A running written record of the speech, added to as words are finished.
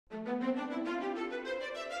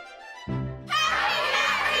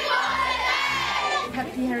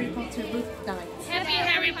Happy Harry Potter Book Night. Happy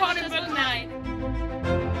Harry Potter Book Night.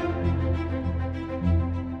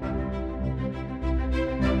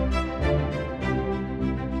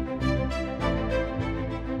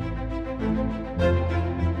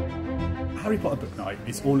 Harry Potter Book Night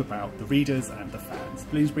is all about the readers and the fans.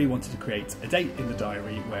 Bloomsbury wanted to create a date in the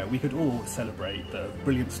diary where we could all celebrate the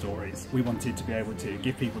brilliant stories. We wanted to be able to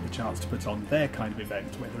give people the chance to put on their kind of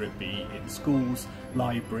event, whether it be in schools,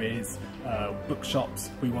 libraries, bookshops.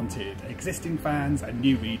 We wanted existing fans and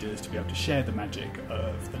new readers to be able to share the magic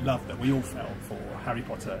of the love that we all felt for Harry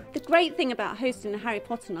Potter. The great thing about hosting a Harry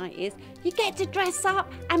Potter night is you get to dress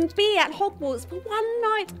up and be at Hogwarts for one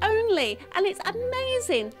night only, and it's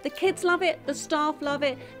amazing. The kids love it, the staff love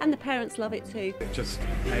it, and the parents love it too. It just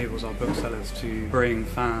enables our booksellers to bring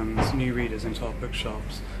fans, new readers into our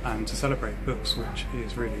bookshops and to celebrate books, which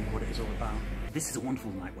is really what it is all about. This is a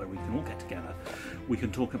wonderful night where we can all get together. We can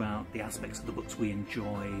talk about the aspects of the books we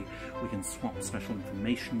enjoy. We can swap special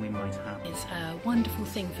information we might have. It's a wonderful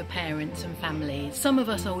thing for parents and families. Some of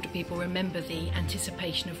us older people remember the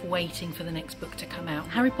anticipation of waiting for the next book to come out.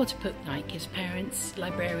 Harry Potter Book Night gives parents,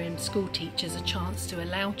 librarians, school teachers a chance to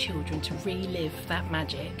allow children to relive that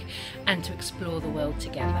magic and to explore the world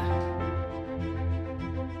together.